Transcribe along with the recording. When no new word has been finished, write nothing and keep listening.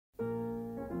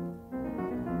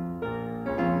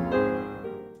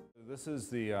This is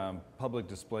the public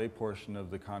display portion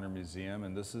of the Connor Museum,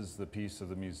 and this is the piece of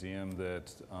the museum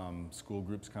that school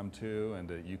groups come to and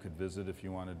that you could visit if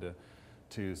you wanted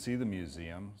to see the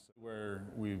museum. Where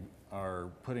we are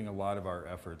putting a lot of our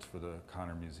efforts for the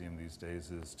Connor Museum these days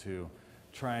is to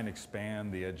try and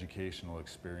expand the educational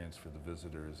experience for the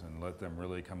visitors and let them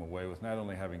really come away with not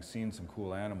only having seen some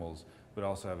cool animals, but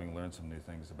also having learned some new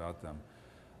things about them.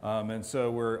 And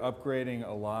so we're upgrading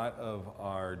a lot of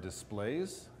our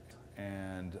displays,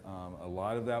 and a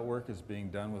lot of that work is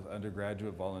being done with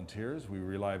undergraduate volunteers. We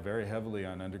rely very heavily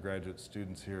on undergraduate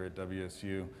students here at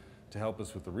WSU to help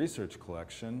us with the research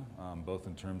collection, both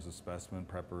in terms of specimen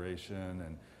preparation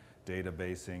and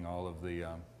databasing all of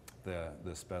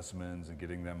the specimens and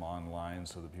getting them online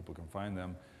so that people can find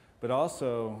them. But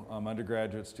also,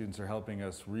 undergraduate students are helping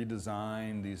us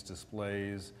redesign these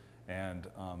displays and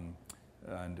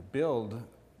build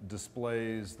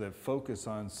displays that focus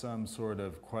on some sort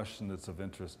of question that's of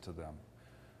interest to them.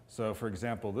 So for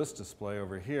example, this display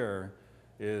over here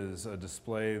is a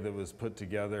display that was put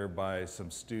together by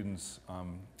some students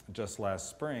just last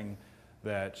spring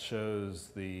that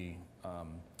shows the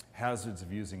hazards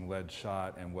of using lead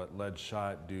shot and what lead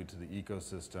shot do to the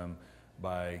ecosystem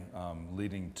by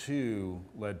leading to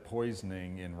lead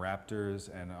poisoning in raptors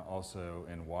and also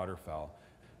in waterfowl.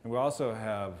 And we also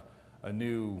have a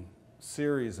new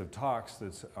series of talks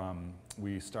that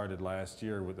we started last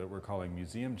year that we're calling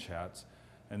Museum Chats.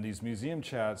 And these Museum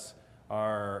Chats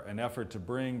are an effort to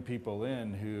bring people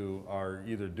in who are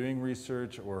either doing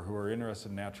research or who are interested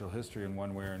in natural history in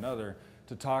one way or another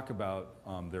to talk about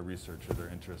their research or their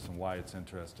interests and why it's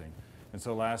interesting. And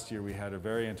so last year we had a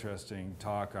very interesting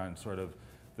talk on sort of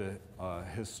the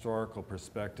historical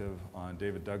perspective on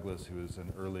David Douglas, who was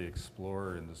an early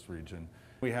explorer in this region.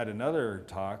 We had another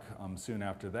talk soon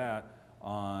after that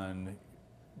on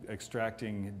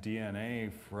extracting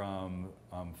DNA from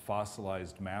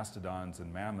fossilized mastodons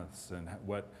and mammoths and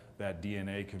what that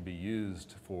DNA can be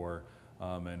used for,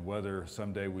 and whether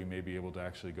someday we may be able to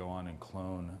actually go on and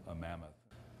clone a mammoth.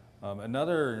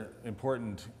 Another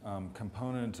important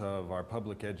component of our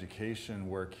public education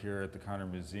work here at the Connor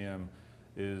Museum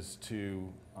is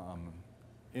to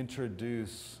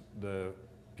introduce the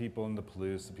people in the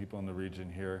Palouse, the people in the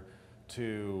region here,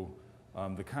 to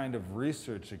the kind of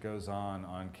research that goes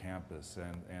on campus,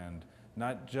 and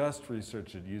not just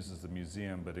research that uses the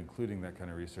museum, but including that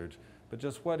kind of research, but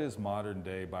just what is modern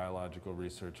day biological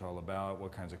research all about,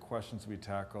 what kinds of questions we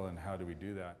tackle, and how do we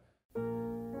do that.